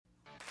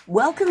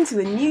Welcome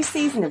to a new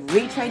season of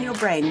Retrain Your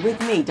Brain with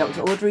me,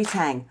 Dr. Audrey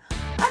Tang.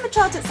 I'm a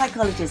chartered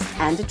psychologist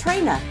and a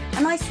trainer,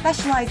 and I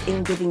specialise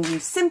in giving you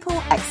simple,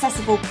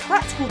 accessible,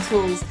 practical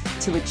tools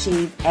to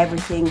achieve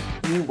everything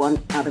you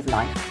want out of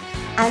life.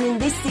 And in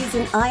this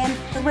season, I am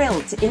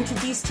thrilled to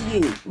introduce to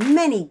you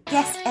many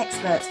guest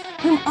experts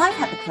whom I've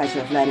had the pleasure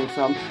of learning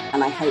from,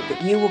 and I hope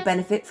that you will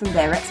benefit from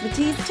their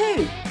expertise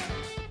too.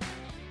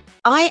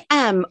 I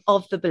am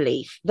of the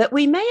belief that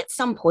we may at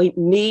some point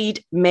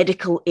need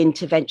medical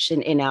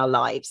intervention in our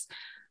lives,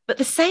 but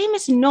the same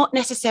is not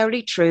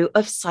necessarily true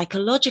of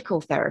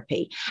psychological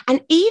therapy.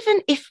 And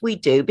even if we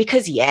do,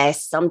 because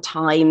yes,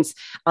 sometimes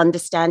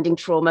understanding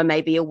trauma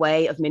may be a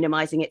way of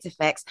minimizing its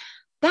effects,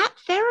 that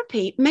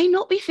therapy may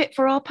not be fit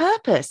for our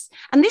purpose.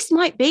 And this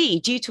might be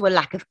due to a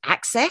lack of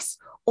access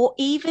or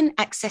even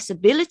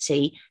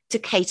accessibility to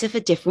cater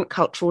for different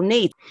cultural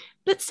needs.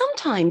 But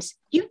sometimes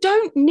you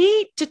don't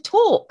need to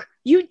talk.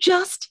 You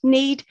just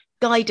need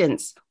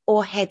guidance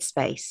or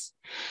headspace.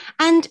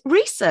 And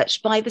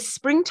research by the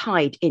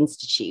Springtide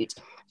Institute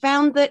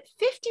found that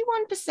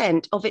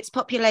 51% of its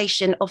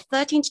population of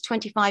 13 to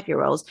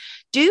 25-year-olds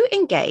do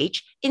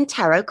engage in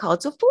tarot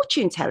cards or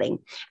fortune telling.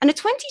 And a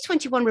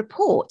 2021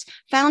 report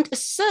found a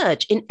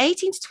surge in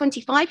 18 to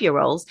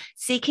 25-year-olds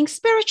seeking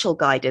spiritual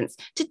guidance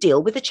to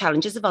deal with the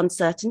challenges of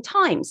uncertain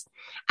times.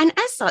 And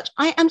as such,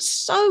 I am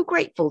so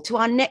grateful to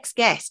our next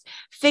guest,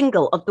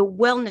 Fiongal of the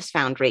Wellness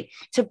Foundry,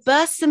 to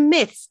burst some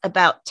myths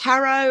about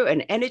tarot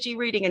and energy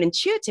reading and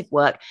intuitive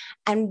work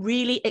and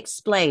really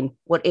explain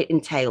what it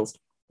entails.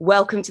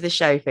 Welcome to the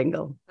show,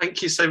 Fiongal.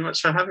 Thank you so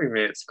much for having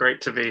me. It's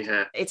great to be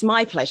here. It's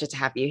my pleasure to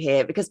have you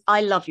here because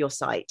I love your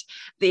site.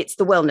 It's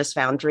the Wellness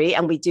Foundry,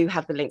 and we do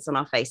have the links on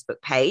our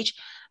Facebook page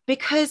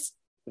because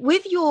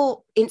with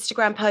your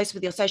Instagram posts,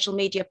 with your social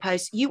media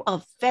posts, you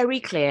are very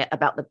clear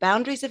about the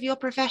boundaries of your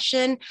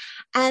profession.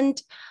 And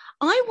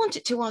I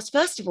wanted to ask,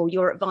 first of all,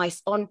 your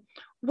advice on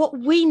what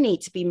we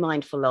need to be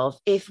mindful of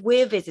if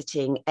we're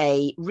visiting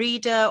a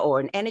reader or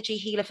an energy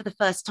healer for the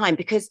first time,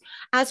 because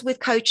as with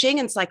coaching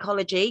and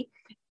psychology,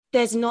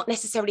 there's not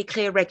necessarily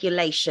clear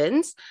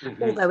regulations,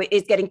 although it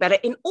is getting better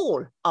in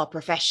all our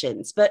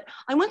professions. But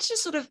I wanted to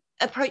sort of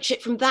approach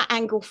it from that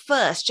angle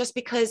first, just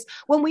because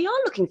when we are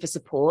looking for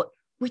support,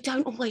 we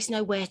don't always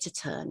know where to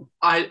turn.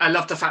 I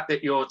love the fact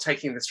that you're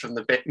taking this from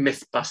the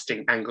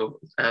myth-busting angle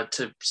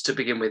to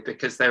begin with,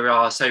 because there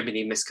are so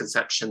many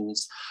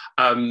misconceptions.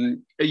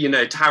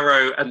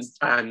 Tarot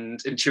and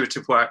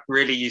intuitive work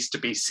really used to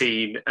be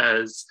seen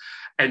as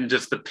end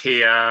of the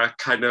pier,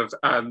 kind of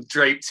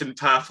draped in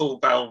purple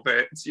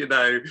velvet,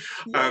 Yes.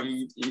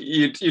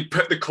 You'd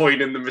put the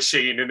coin in the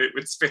machine and it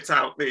would spit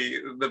out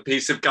the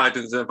piece of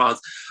guidance and advice.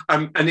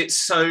 And it's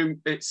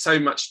so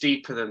much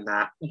deeper than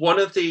that. One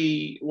of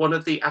the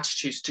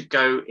attitudes to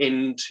go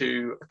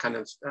into a kind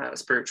of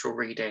spiritual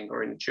reading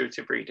or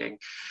intuitive reading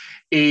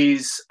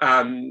is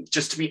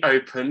just to be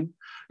open,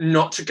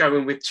 not to go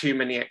in with too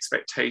many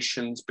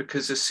expectations,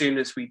 because as soon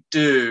as we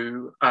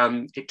do,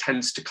 it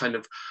tends to kind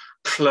of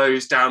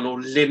close down or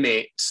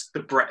limit the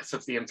breadth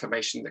of the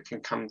information that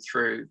can come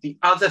through. The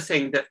other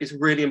thing that is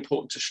really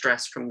important to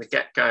stress from the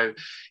get-go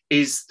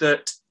is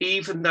that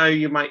even though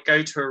you might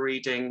go to a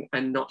reading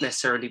and not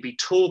necessarily be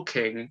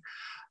talking,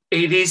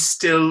 it is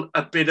still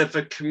a bit of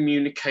a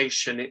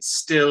communication. It's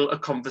still a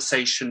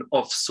conversation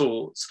of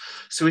sorts.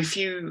 So if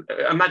you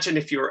imagine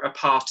if you're at a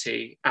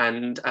party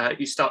and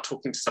you start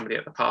talking to somebody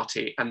at the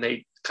party and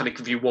they kind of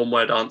give you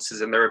one-word answers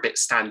and they're a bit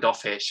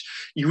standoffish,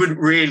 you wouldn't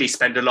really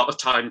spend a lot of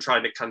time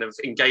trying to kind of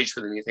engage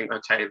with them. You think,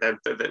 okay,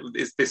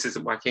 this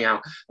isn't working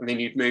out, and then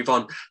you'd move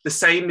on. The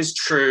same is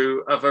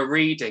true of a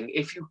reading.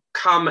 If you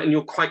come and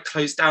you're quite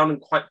closed down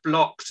and quite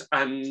blocked,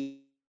 and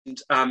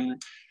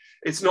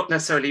it's not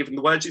necessarily even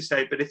the words you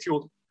say, but if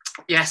you're,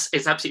 yes,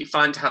 it's absolutely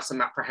fine to have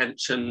some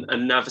apprehension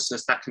and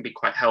nervousness. That can be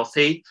quite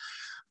healthy.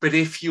 But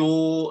if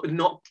you're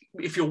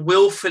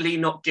willfully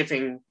not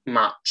giving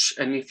much,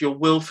 and if you're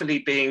willfully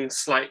being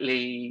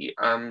slightly,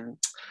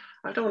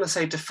 I don't want to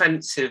say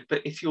defensive,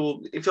 but if you're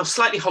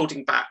slightly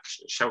holding back,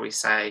 shall we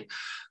say,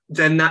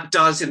 then that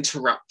does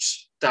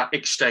interrupt that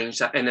exchange,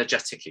 that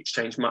energetic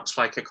exchange, much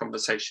like a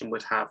conversation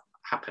would have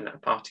happen at a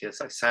party,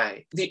 as I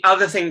say. The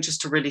other thing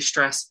just to really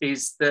stress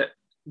is that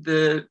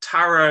the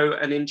tarot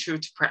and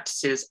intuitive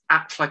practices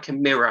act like a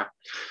mirror.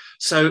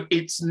 So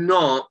it's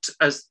not,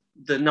 as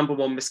the number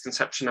one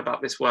misconception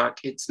about this work,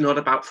 it's not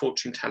about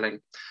fortune telling.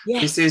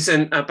 Yes. This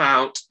isn't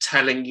about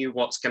telling you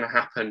what's going to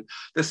happen.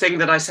 The thing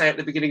that I say at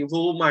the beginning of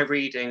all my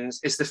readings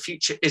is the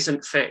future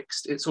isn't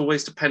fixed. It's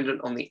always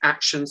dependent on the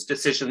actions,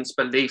 decisions,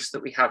 beliefs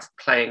that we have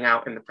playing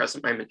out in the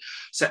present moment.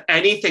 So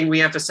anything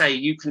we ever say,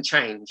 you can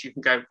change. You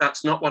can go,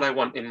 that's not what I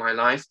want in my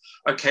life.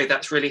 Okay,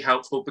 that's really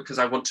helpful because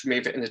I want to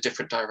move it in a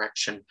different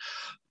direction.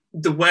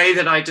 The way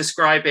that I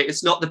describe it,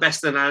 it's not the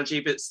best analogy,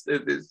 but it's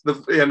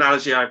the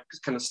analogy I've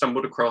kind of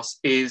stumbled across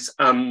is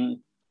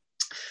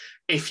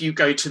if you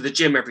go to the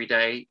gym every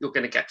day, you're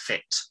going to get fit.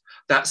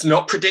 That's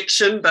not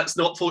prediction. That's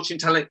not fortune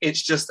telling.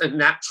 It's just a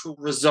natural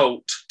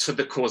result to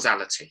the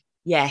causality.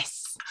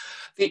 Yes.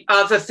 The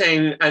other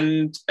thing,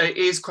 and it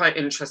is quite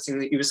interesting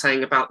that you were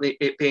saying about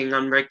it being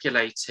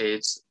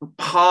unregulated,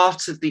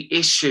 part of the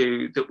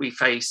issue that we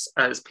face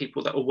as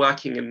people that are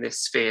working in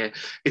this sphere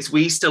is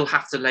we still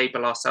have to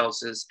label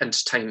ourselves as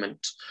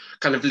entertainment,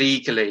 kind of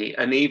legally,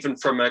 and even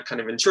from a kind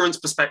of insurance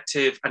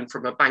perspective and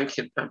from a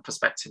banking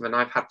perspective, and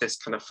I've had this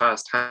kind of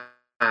firsthand,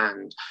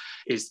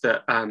 is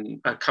that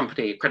a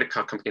credit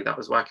card company that I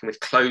was working with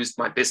closed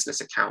my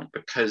business account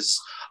because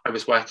I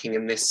was working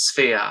in this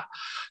sphere.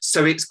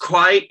 So it's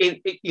quite,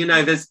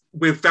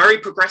 we're very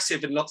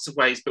progressive in lots of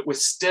ways, but we're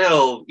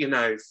still,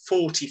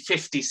 40,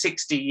 50,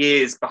 60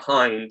 years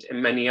behind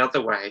in many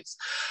other ways.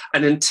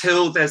 And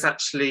until there's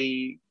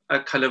actually a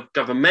kind of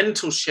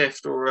governmental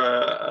shift or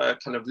a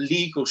kind of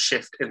legal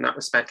shift in that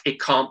respect, it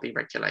can't be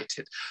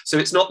regulated. So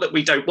it's not that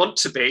we don't want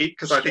to be,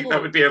 because I think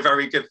that would be a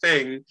very good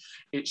thing.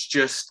 It's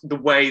just the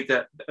way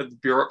that the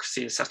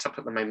bureaucracy is set up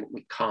at the moment,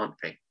 we can't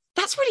be.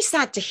 That's really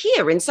sad to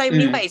hear in so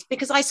many ways,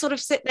 because I sort of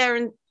sit there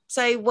and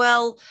say,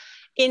 well,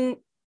 in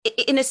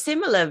a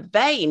similar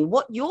vein,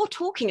 what you're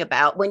talking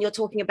about when you're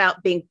talking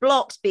about being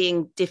blocked,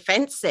 being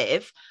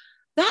defensive,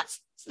 that's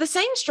the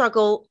same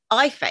struggle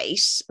I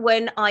face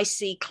when I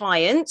see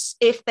clients.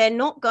 If they're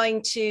not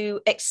going to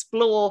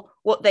explore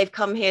what they've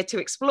come here to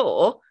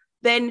explore,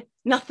 then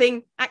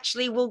nothing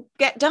actually will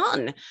get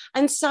done.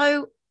 And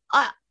so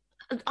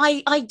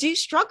I do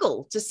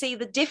struggle to see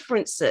the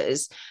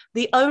differences.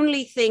 The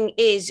only thing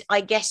is,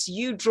 I guess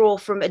you draw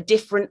from a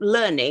different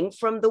learning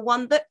from the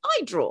one that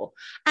I draw.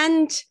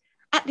 And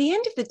at the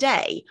end of the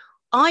day,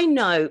 I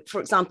know, for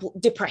example,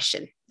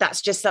 depression.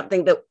 That's just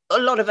something that a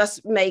lot of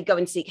us may go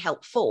and seek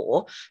help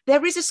for.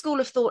 There is a school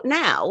of thought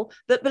now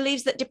that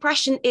believes that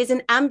depression is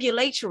an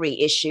ambulatory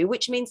issue,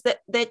 which means that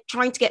they're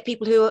trying to get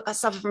people who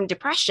suffer from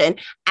depression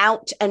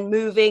out and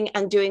moving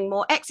and doing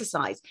more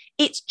exercise.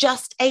 It's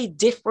just a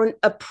different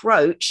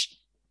approach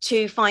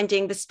to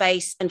finding the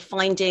space and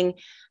finding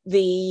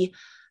the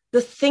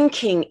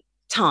thinking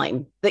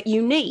time that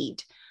you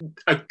need.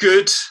 A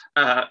good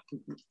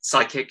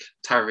psychic,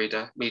 tarot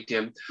reader,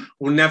 medium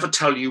will never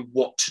tell you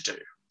what to do.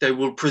 They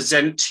will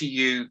present to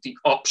you the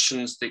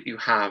options that you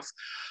have.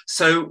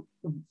 So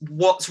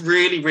what's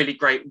really, really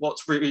great,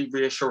 what's really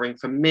reassuring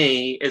for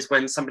me is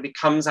when somebody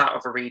comes out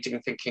of a reading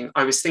thinking,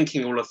 I was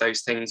thinking all of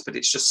those things, but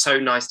it's just so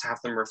nice to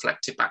have them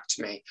reflected back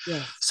to me.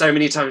 Yes. So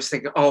many times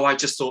thinking, oh, I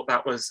just thought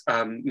that was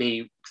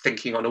me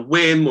thinking on a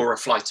whim or a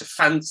flight of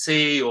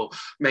fancy, or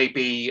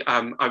maybe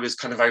I was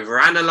kind of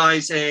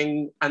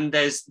overanalyzing, and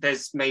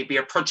there's maybe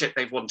a project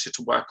they've wanted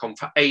to work on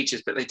for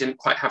ages, but they didn't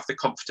quite have the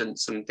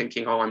confidence and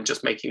thinking, oh, I'm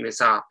just making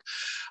this up.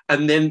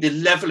 And then the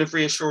level of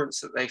reassurance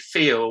that they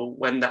feel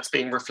when that's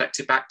being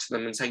reflected back to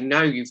them and saying,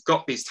 no, you've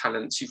got these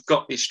talents, you've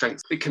got these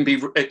strengths. It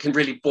can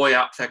really buoy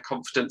up their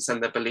confidence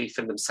and their belief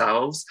in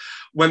themselves.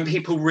 When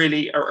people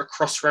really are at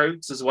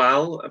crossroads as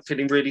well,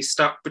 feeling really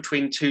stuck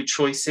between two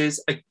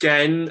choices,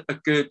 again, a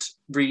good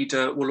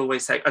reader will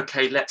always say,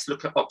 okay, let's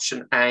look at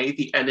option A,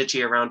 the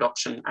energy around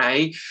option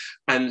A,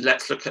 and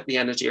let's look at the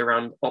energy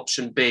around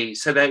option B.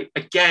 So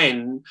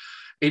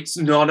it's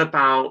not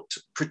about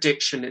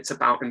prediction, it's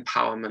about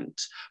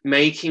empowerment,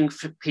 making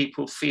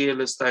people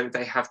feel as though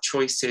they have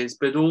choices,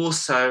 but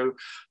also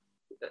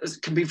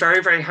can be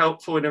very, very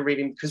helpful in a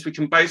reading because we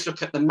can both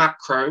look at the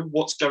macro,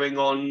 what's going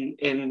on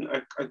in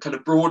a kind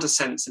of broader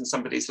sense in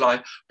somebody's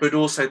life, but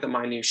also the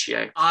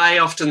minutiae. I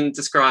often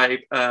describe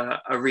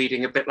a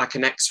reading a bit like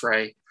an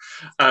X-ray.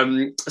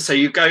 So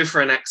you go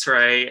for an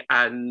X-ray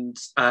and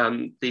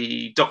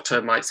the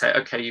doctor might say,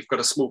 okay, you've got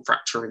a small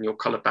fracture in your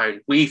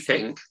collarbone. We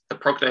think the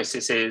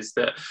prognosis is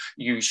that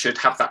you should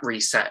have that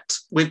reset.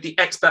 With the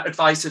expert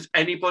advice of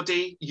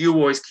anybody, you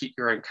always keep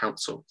your own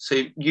counsel.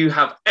 So you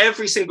have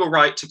every single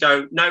right to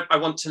go, no, I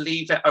want to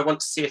leave it. I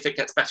want to see if it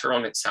gets better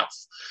on itself.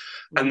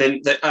 And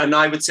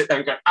I would sit there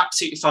and go,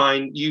 absolutely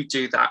fine, you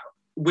do that.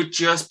 We're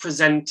just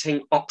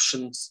presenting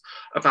options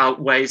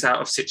about ways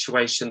out of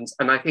situations.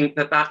 And I think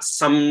that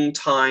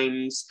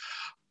sometimes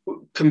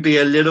can be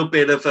a little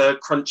bit of a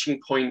crunching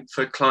point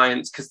for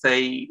clients because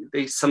they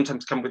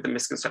sometimes come with the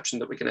misconception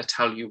that we're going to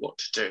tell you what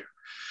to do.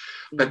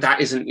 But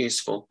that isn't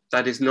useful.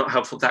 That is not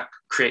helpful. That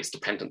creates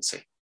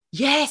dependency.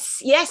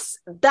 Yes,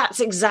 that's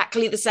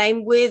exactly the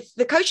same with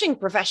the coaching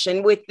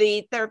profession, with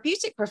the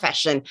therapeutic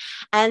profession.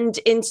 And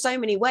in so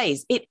many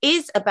ways, it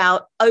is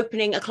about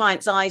opening a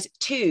client's eyes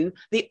to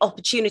the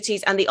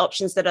opportunities and the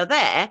options that are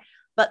there.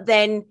 But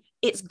then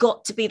it's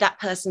got to be that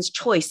person's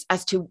choice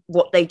as to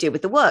what they do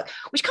with the work,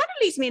 which kind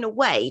of leads me in a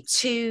way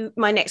to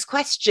my next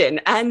question.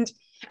 And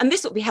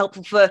this will be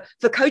helpful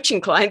for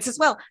coaching clients as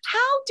well.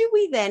 How do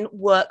we then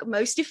work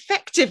most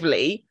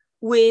effectively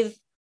with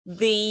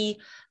the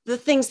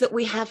things that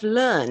we have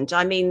learned?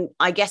 I mean,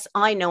 I guess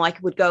I know I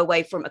would go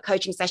away from a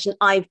coaching session.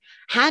 I've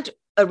had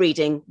a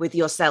reading with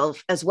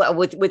yourself as well,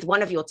 with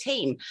one of your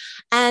team,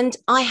 and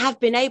I have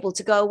been able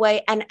to go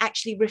away and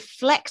actually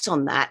reflect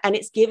on that. And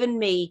it's given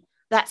me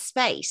that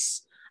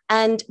space.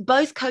 And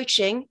both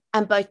coaching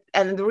and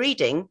the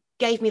reading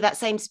gave me that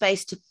same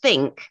space to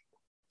think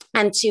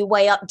and to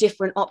weigh up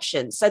different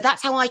options. So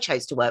that's how I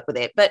chose to work with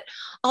it. But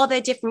are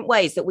there different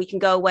ways that we can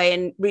go away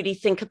and really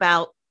think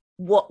about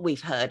what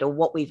we've heard or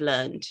what we've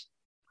learned?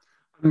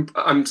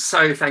 I'm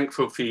so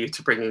thankful for you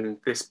to bringing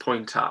this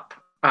point up.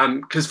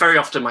 Because very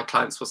often my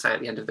clients will say at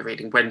the end of the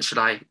reading, when should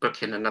I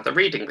book in another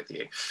reading with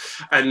you?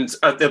 And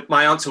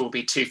my answer will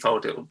be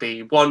twofold. It will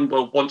be one,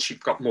 well, once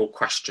you've got more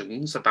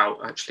questions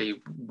about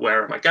actually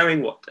where am I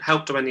going, what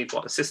help do I need,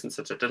 what assistance,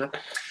 da, da, da.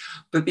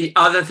 But the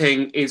other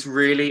thing is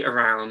really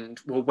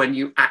around, well, when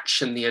you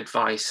action the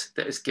advice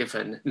that is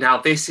given. Now,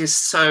 this is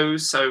so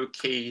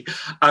key,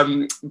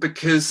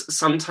 because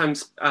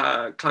sometimes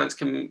clients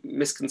can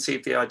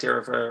misconceive the idea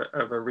of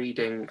a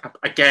reading.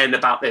 Again,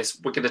 about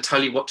this, we're going to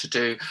tell you what to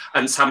do,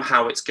 and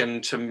somehow it's going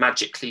to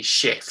magically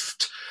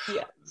shift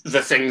the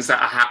things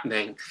that are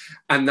happening,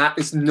 and that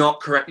is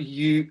not correct.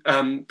 You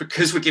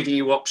because we're giving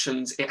you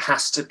options, you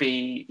have to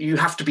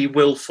be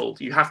willful.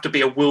 You have to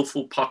be a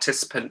willful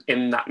participant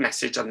in that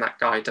message and that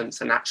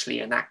guidance and actually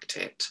enact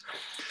it.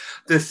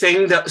 The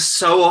thing that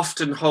so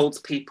often holds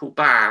people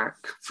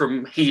back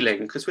from healing,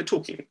 because we're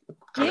talking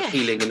kind of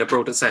healing in a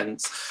broader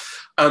sense,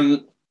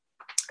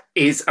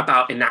 is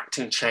about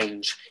enacting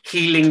change.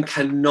 Healing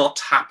cannot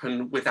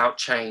happen without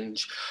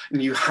change.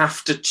 And you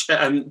have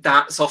to,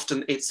 that's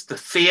often, it's the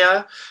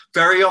fear.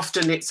 Very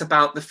often it's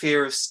about the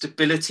fear of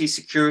stability,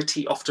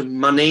 security, often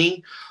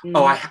money.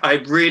 Oh,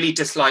 I really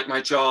dislike my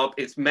job.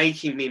 It's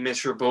making me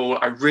miserable.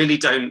 I really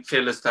don't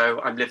feel as though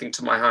I'm living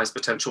to my highest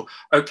potential.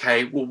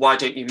 Okay, well, why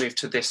don't you move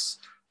to this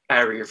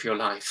area of your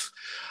life?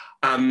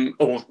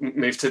 Or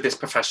move to this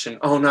profession.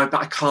 Oh no, but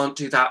I can't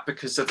do that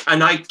because of,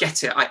 and I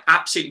get it. I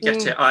absolutely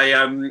get it.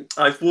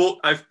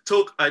 I've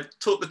talked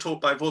the talk,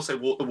 but I've also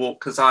walked the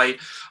walk, because I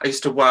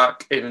used to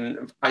work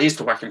in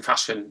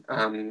fashion.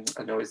 And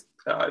always,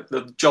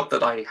 the job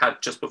that I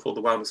had just before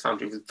the Wellness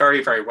Foundry was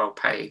very, very well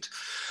paid.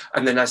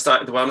 And then I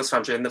started the Wellness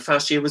Foundry, and the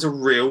first year was a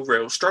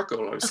real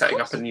struggle. I was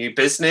setting up a new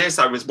business.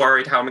 I was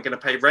worried, how am I going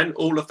to pay rent?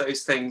 All of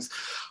those things.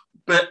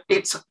 But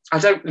I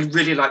don't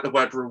really like the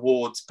word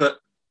rewards, but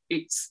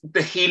it's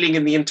the healing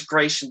and the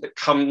integration that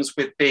comes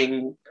with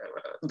being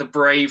the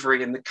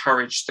bravery and the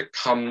courage that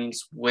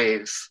comes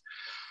with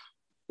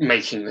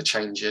making the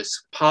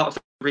changes. Part of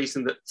the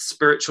reason that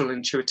spiritual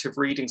intuitive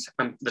readings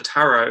and the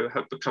tarot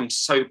have become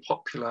so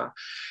popular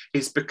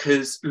is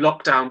because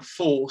lockdown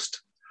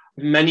forced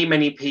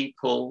many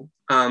people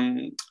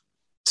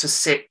to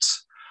sit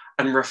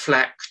and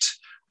reflect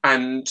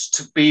and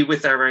to be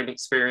with their own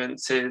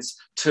experiences,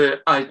 to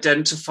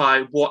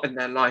identify what in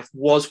their life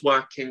was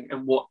working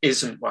and what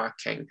isn't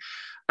working.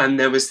 And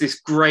there was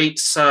this great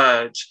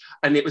surge,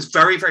 and it was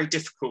very, very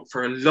difficult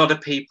for a lot of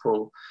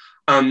people.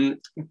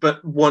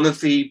 But one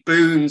of the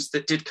boons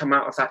that did come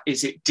out of that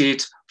is it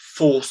did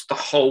force the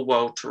whole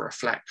world to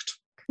reflect.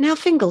 Now,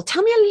 Fiongal,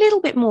 tell me a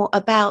little bit more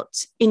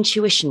about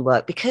intuition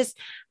work, because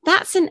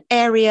that's an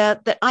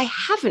area that I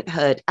haven't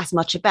heard as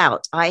much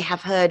about. I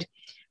have heard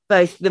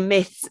both the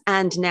myths,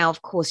 and now,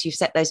 of course, you've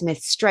set those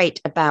myths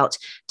straight about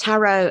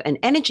tarot and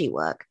energy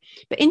work.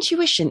 But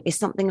intuition is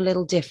something a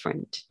little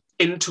different.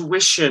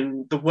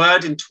 Intuition, the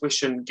word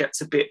intuition gets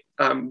a bit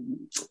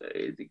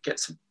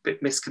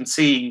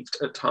misconceived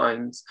at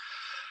times.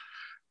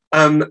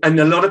 And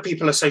a lot of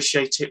people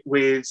associate it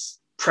with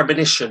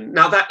premonition.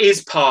 Now, that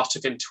is part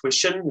of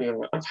intuition. You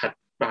know, I've had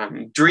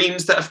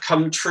dreams that have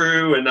come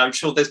true, and I'm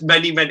sure there's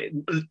many.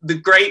 The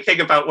great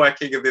thing about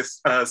working in this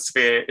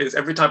sphere is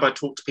every time I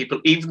talk to people,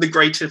 even the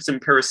greatest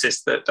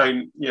empiricists that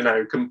don't,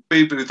 can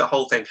boo-boo the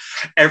whole thing,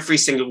 every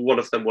single one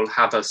of them will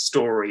have a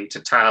story to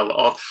tell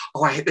of,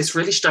 I had this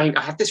really strange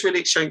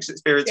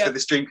experience with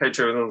this dream came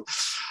true.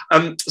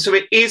 So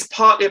it is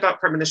partly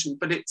about premonition,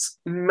 but it's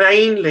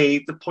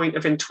mainly the point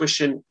of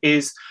intuition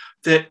is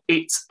that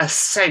it's a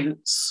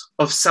sense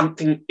of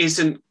something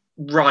isn't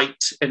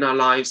right in our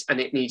lives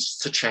and it needs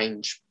to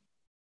change.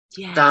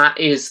 That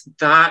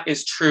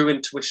is true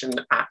intuition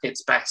at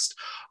its best.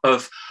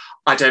 Of,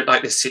 I don't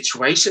like this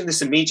situation,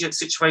 this immediate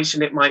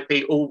situation. It might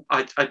be,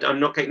 I'm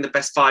not getting the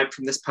best vibe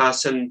from this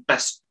person,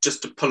 best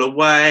just to pull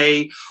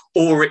away.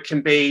 Or it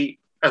can be,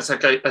 as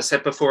I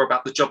said before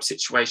about the job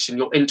situation,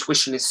 your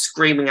intuition is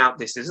screaming out,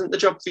 this isn't the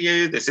job for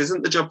you, this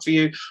isn't the job for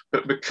you.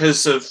 But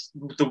because of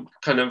the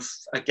kind of,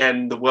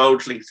 again, the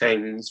worldly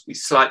things, we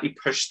slightly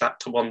push that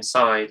to one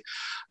side.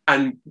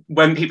 And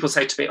when people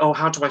say to me, oh,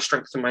 how do I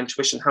strengthen my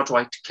intuition? How do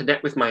I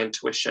connect with my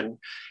intuition?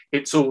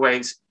 It's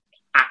always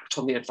act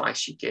on the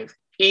advice you give.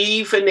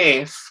 Even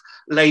if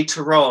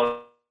later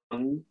on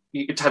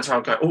you can turn around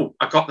and go, oh,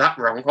 I got that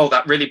wrong. Oh,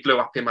 that really blew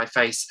up in my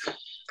face.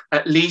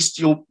 At least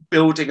you're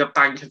building a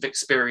bank of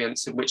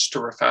experience in which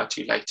to refer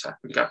to later.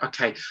 And go,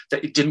 okay,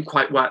 that it didn't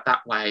quite work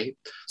that way.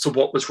 So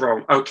what was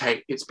wrong?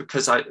 Okay, it's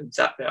because I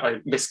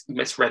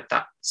misread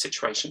that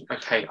situation.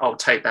 Okay, I'll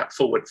take that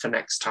forward for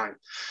next time.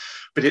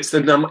 but it's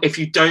if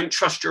you don't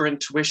trust your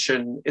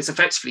intuition, it's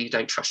effectively you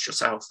don't trust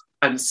yourself.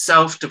 And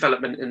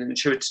self-development and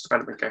intuitive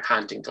development go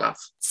hand in glove.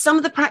 Some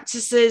of the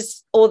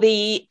practices or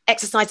the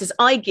exercises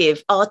I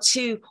give are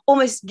to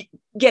almost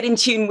get in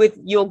tune with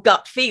your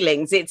gut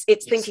feelings. It's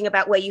yes. Thinking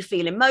about where you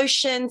feel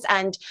emotions,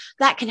 and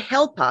that can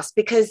help us,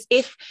 because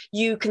if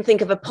you can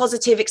think of a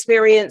positive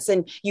experience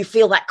and you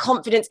feel that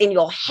confidence in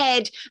your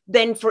head,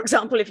 then, for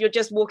example, if you're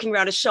just walking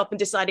around a shop and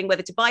deciding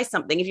whether to buy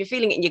something, if you're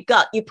feeling it in your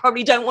gut, you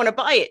probably don't want to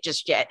buy it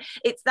just yet.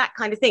 It's that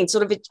kind of thing,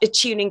 sort of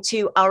attuning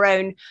to our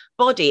own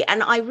body.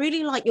 And I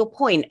really like your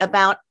point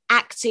about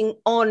acting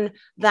on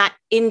that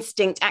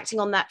instinct, acting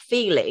on that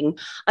feeling,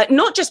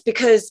 not just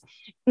because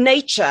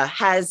nature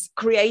has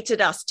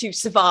created us to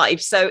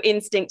survive, so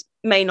instinct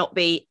may not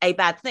be a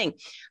bad thing.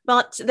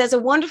 But there's a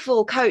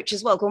wonderful coach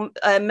as well called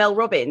Mel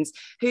Robbins,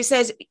 who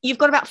says you've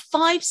got about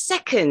 5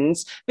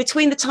 seconds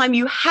between the time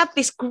you have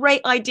this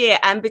great idea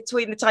and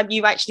between the time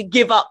you actually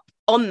give up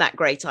on that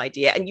great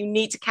idea, and you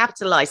need to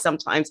capitalize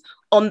sometimes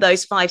on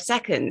those 5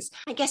 seconds.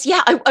 I guess,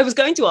 I was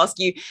going to ask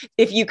you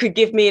if you could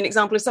give me an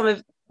example of some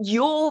of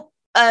your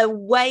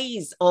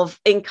ways of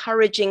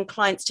encouraging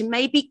clients to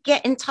maybe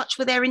get in touch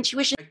with their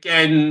intuition.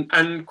 Again,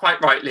 and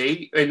quite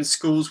rightly, in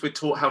schools we're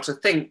taught how to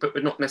think, but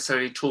we're not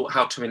necessarily taught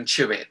how to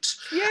intuit.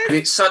 Yes. And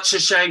it's such a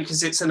shame,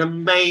 because it's an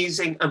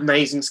amazing,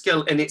 amazing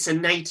skill, and it's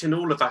innate in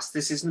all of us.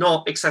 This is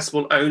not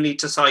accessible only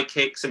to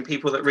psychics and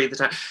people that read the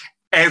tarot.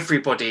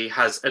 Everybody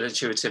has an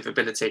intuitive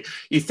ability.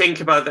 You think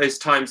about those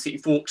times that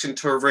you've walked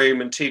into a room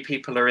and 2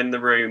 people are in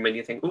the room and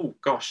you think, oh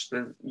gosh,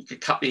 you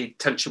could cut the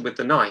tension with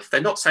the knife.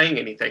 They're not saying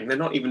anything. They're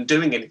not even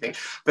doing anything.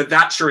 But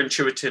that's your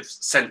intuitive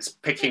sense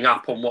picking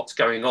up on what's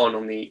going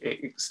on the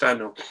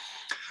external.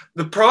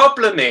 The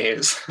problem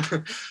is,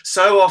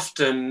 so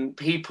often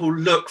people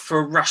look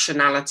for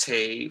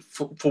rationality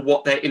for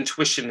what their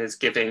intuition is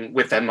giving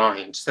with their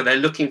mind. So they're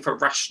looking for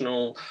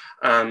rational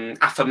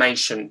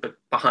affirmation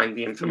behind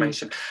the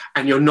information,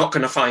 and you're not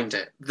going to find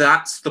it.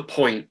 That's the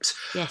point.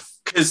 Yes.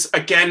 Because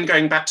again,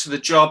 going back to the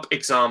job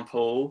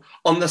example,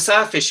 on the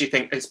surface, you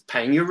think it's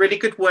paying you a really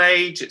good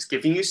wage, it's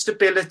giving you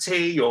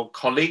stability, your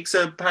colleagues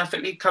are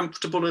perfectly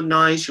comfortable and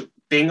nice, you're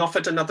being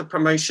offered another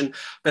promotion,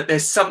 but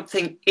there's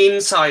something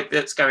inside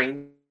that's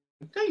going,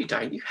 no, you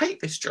don't. You hate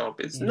this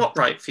job. It's not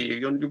right for you.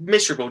 You're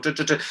miserable.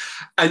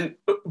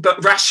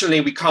 But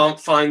rationally, we can't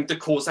find the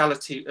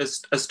causality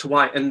as to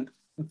why. And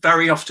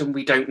very often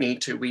we don't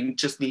need to. We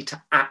just need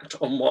to act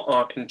on what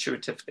our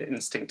intuitive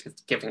instinct is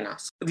giving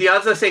us. The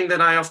other thing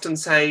that I often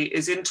say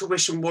is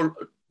intuition will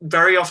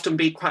very often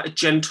be quite a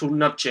gentle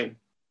nudging,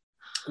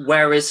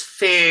 whereas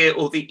fear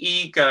or the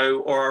ego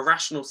or a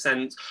rational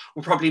sense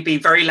will probably be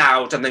very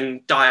loud and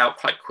then die out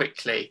quite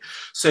quickly.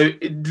 So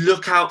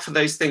look out for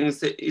those things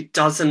that it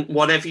doesn't,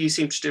 whatever you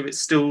seem to do, it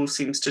still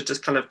seems to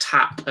just kind of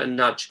tap and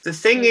nudge. The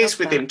thing is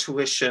with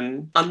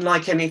intuition,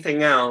 unlike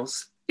anything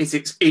else, is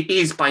it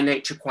is by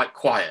nature quite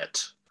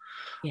quiet.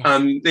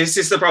 Yes. This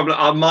is the problem.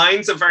 Our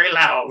minds are very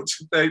loud.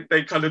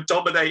 They kind of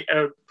dominate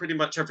pretty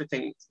much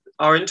everything.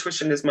 Our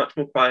intuition is much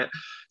more quiet.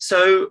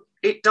 So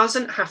it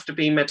doesn't have to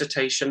be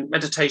meditation.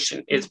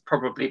 Meditation is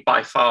probably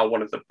by far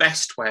one of the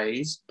best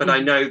ways, but I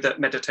know that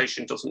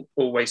meditation doesn't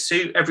always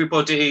suit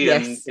everybody.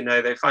 Yes. And,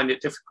 they find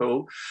it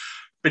difficult.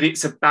 But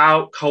it's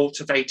about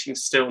cultivating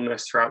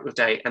stillness throughout the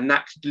day. And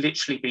that could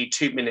literally be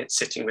 2 minutes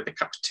sitting with a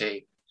cup of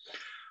tea.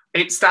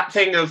 It's that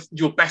thing of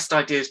your best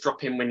ideas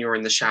drop in when you're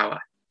in the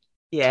shower.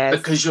 Yes.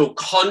 Because your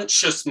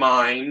conscious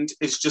mind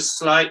is just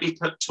slightly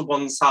put to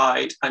one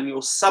side, and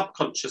your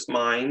subconscious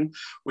mind,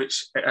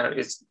 which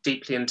is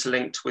deeply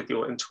interlinked with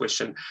your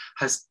intuition,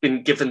 has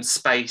been given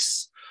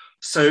space.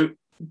 So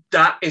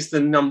that is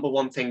the number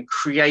one thing.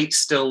 Create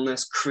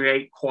stillness,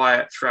 create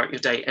quiet throughout your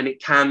day, and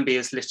it can be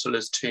as little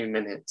as 2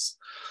 minutes.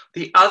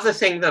 The other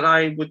thing that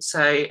I would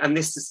say,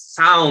 and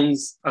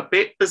sounds a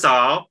bit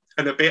bizarre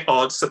and a bit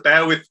odd, so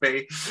bear with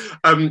me,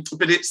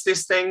 but it's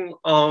this thing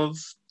of,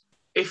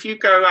 if you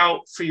go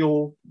out for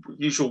your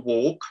usual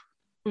walk,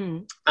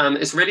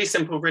 it's really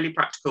simple, really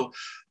practical.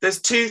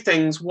 There's 2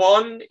 things.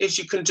 One is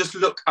you can just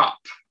look up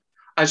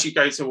as you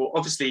go. So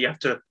obviously you have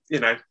to,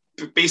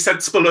 be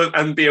sensible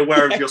and be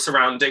aware of your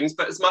surroundings,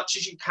 but as much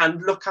as you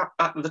can, look up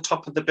at the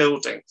top of the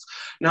buildings.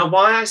 Now,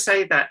 why I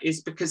say that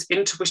is because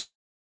intuition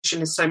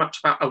is so much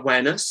about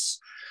awareness,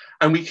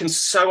 and we can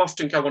so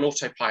often go on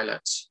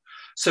autopilot.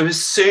 So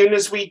as soon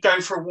as we go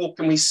for a walk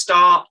and we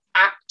start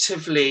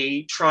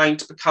actively trying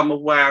to become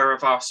aware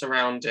of our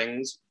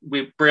surroundings,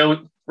 we're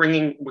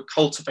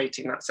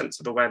cultivating that sense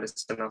of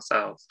awareness in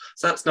ourselves.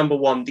 So that's number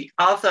one. The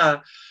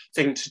other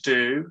thing to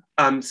do,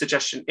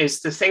 suggestion, is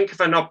to think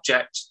of an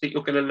object that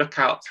you're going to look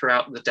out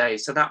throughout the day.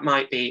 So that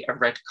might be a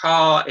red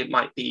car, it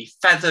might be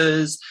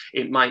feathers,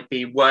 it might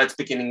be words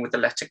beginning with the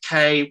letter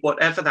K,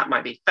 whatever that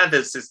might be.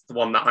 Feathers is the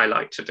one that I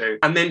like to do.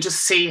 And then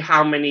just see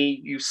how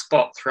many you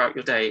spot throughout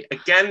your day.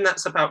 Again,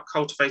 that's about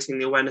cultivating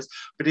the awareness,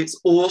 but it's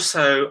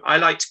also, I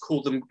like to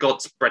call them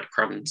God's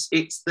breadcrumbs.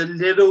 It's the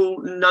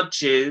little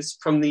nudges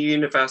from the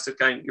universe of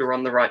going, you're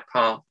on the right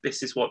path.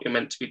 This is what you're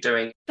meant to be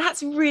doing.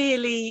 That's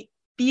really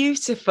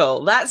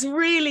beautiful. That's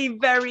really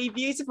very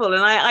beautiful.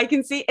 And I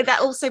can see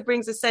that also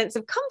brings a sense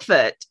of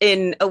comfort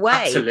in a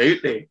way.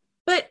 Absolutely.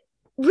 But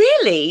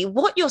really,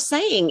 what you're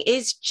saying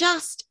is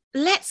just,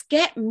 let's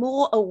get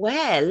more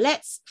aware.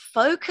 Let's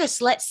focus.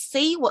 Let's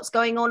see what's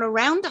going on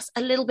around us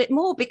a little bit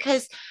more,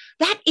 because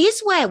that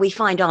is where we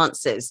find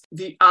answers.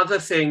 The other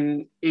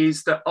thing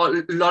is that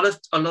a lot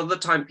of the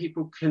time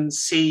people can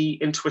see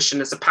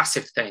intuition as a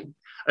passive thing,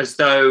 as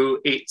though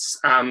it's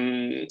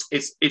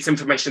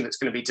information that's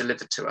going to be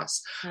delivered to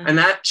us. And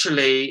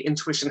actually,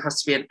 intuition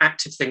has to be an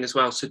active thing as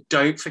well. So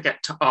don't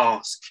forget to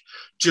ask.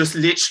 Just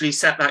literally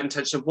set that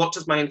intention. What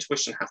does my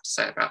intuition have to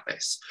say about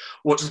this?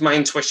 What does my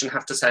intuition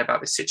have to say about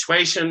this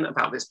situation,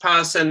 about this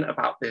person,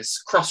 about this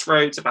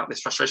crossroads, about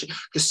this frustration?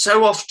 Because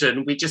so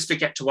often we just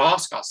forget to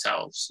ask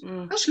ourselves,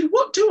 actually,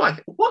 what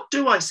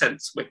do I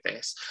sense with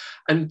this?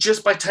 And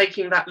just by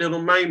taking that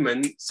little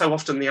moment, so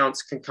often the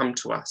answer can come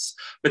to us.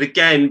 But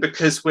again,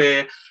 because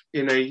we're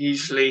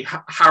usually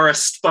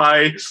harassed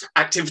by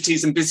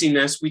activities and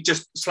busyness, we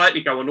just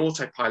slightly go on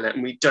autopilot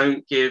and we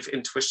don't give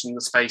intuition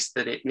the space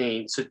that it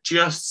needs. So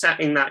just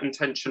setting that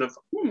intention of,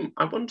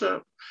 I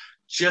wonder,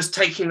 just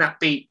taking that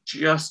beat,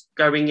 just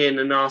going in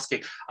and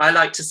asking. I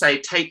like to say,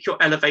 take your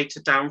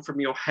elevator down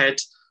from your head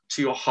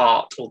to your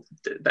heart, or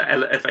the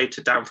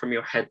elevator down from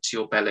your head to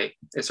your belly.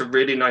 It's a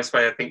really nice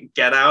way, I think.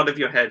 Get out of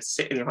your head,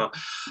 sit in your heart.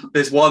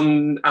 There's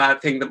one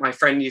thing that my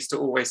friend used to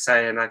always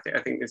say, and I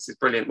think this is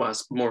brilliant. Well,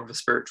 it's more of a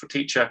spiritual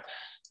teacher.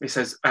 He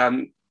says,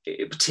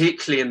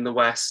 particularly in the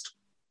West,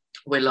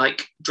 we're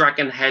like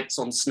dragon heads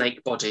on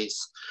snake bodies.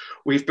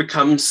 We've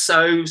become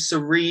so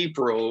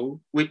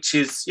cerebral, which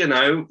is,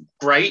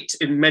 great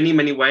in many,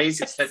 many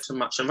ways. It's led to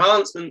much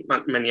advancement,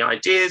 many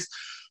ideas.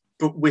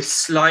 But we're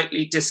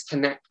slightly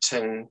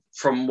disconnecting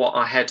from what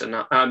our head and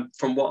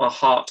from what our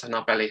heart and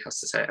our belly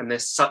has to say. And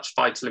there's such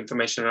vital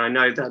information. And I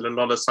know that a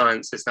lot of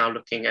science is now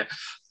looking at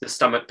the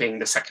stomach being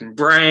the second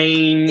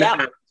brain,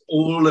 and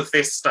all of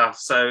this stuff.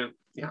 So,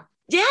 yeah.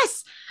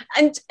 Yes.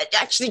 And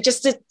actually,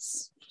 just to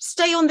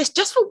stay on this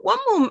just for one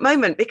more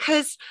moment,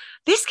 because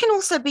this can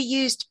also be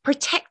used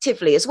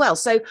protectively as well.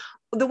 So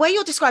the way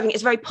you're describing it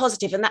is very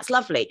positive, and that's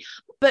lovely.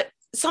 But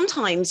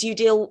sometimes you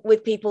deal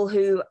with people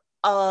who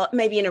are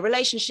maybe in a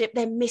relationship,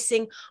 they're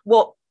missing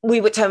what we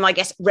would term, I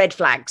guess, red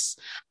flags.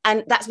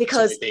 And that's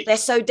because they're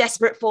so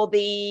desperate for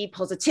the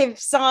positive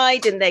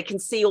side and they can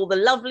see all the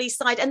lovely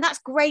side. And that's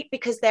great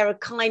because they're a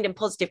kind and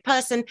positive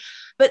person.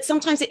 But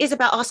sometimes it is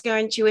about asking our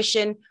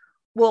intuition,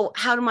 well,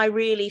 how am I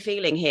really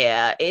feeling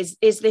here? Is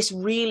this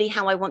really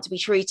how I want to be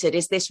treated?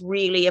 Is this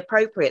really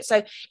appropriate?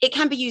 So it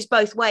can be used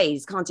both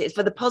ways, can't it?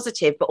 For the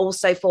positive, but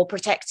also for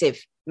protective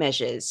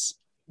measures.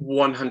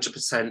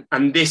 100%.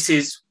 And this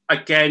is,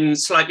 again,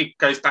 slightly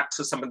goes back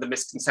to some of the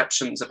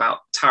misconceptions about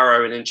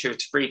tarot and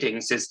intuitive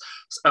readings is,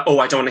 I don't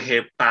want to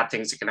hear bad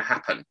things are going to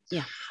happen.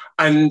 Yeah.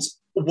 And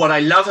what I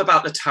love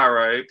about the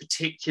tarot,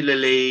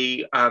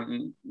 particularly,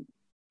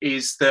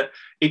 is that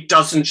it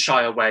doesn't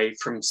shy away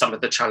from some of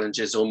the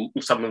challenges or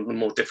some of the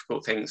more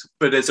difficult things.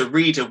 But as a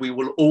reader, we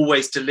will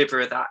always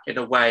deliver that in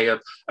a way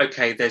of,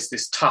 okay, there's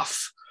this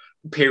tough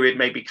period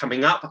maybe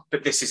coming up,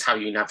 but this is how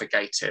you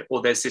navigate it.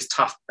 Or there's this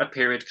tough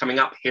period coming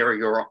up, here are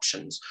your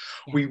options.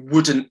 Yeah. We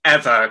wouldn't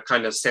ever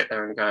kind of sit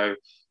there and go,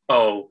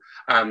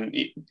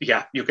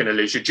 you're going to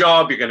lose your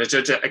job, you're going to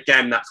judge it.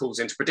 Again, that falls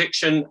into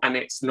prediction and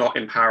it's not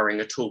empowering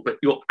at all. But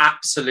you're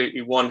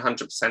absolutely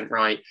 100%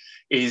 right.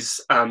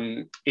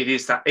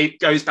 It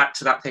goes back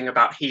to that thing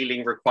about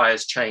healing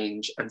requires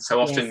change. And so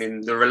often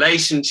in the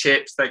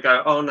relationships, they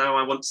go, oh no,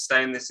 I want to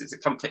stay in this. It's a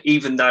comfort,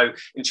 even though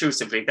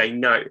intuitively they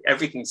know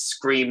everything's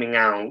screaming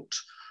out,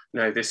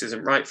 no, this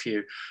isn't right for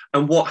you.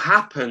 And what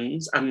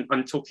happens, and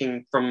I'm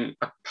talking from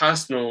a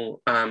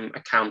personal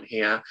account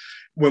here,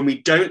 when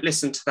we don't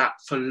listen to that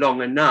for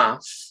long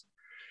enough,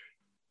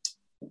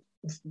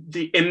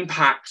 the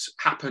impact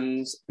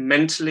happens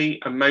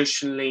mentally,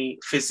 emotionally,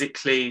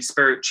 physically,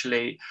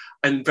 spiritually,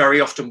 and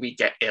very often we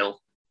get ill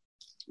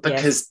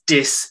because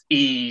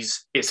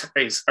dis-ease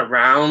is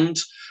around.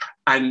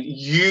 And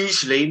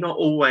usually, not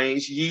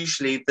always,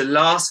 usually the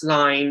last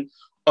line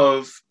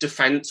of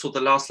defense or the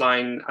last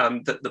line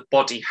that the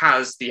body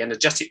has, the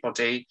energetic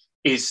body,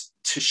 is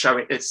to show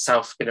it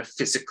itself in a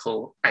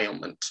physical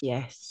ailment.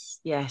 Yes.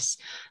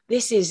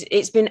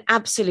 It's been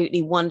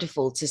absolutely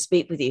wonderful to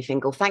speak with you,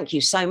 Fiongal. Thank you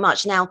so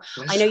much. Now,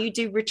 yes. I know you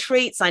do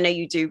retreats. I know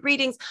you do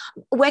readings.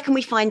 Where can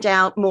we find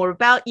out more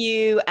about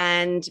you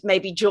and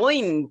maybe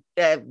join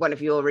one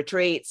of your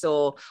retreats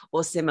or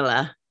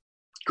similar?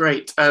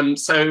 Great.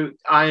 So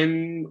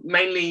I'm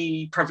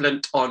mainly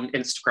prevalent on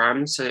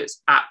Instagram. So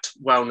it's at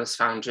Wellness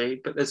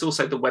Foundry, but there's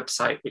also the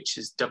website, which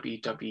is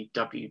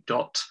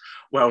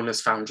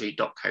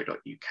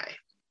www.wellnessfoundry.co.uk.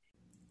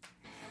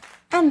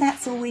 And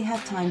that's all we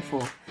have time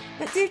for.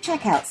 But do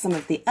check out some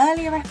of the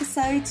earlier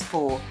episodes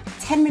for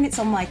 10 minutes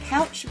on my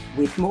couch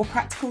with more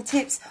practical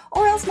tips,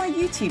 or else my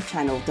YouTube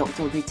channel,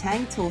 Dr. Audrey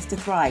Tang, Tools to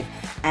Thrive.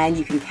 And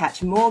you can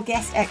catch more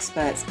guest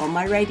experts on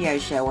my radio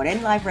show on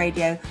NLive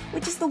Radio,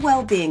 which is the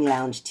Wellbeing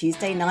Lounge,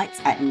 Tuesday nights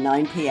at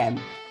 9 p.m.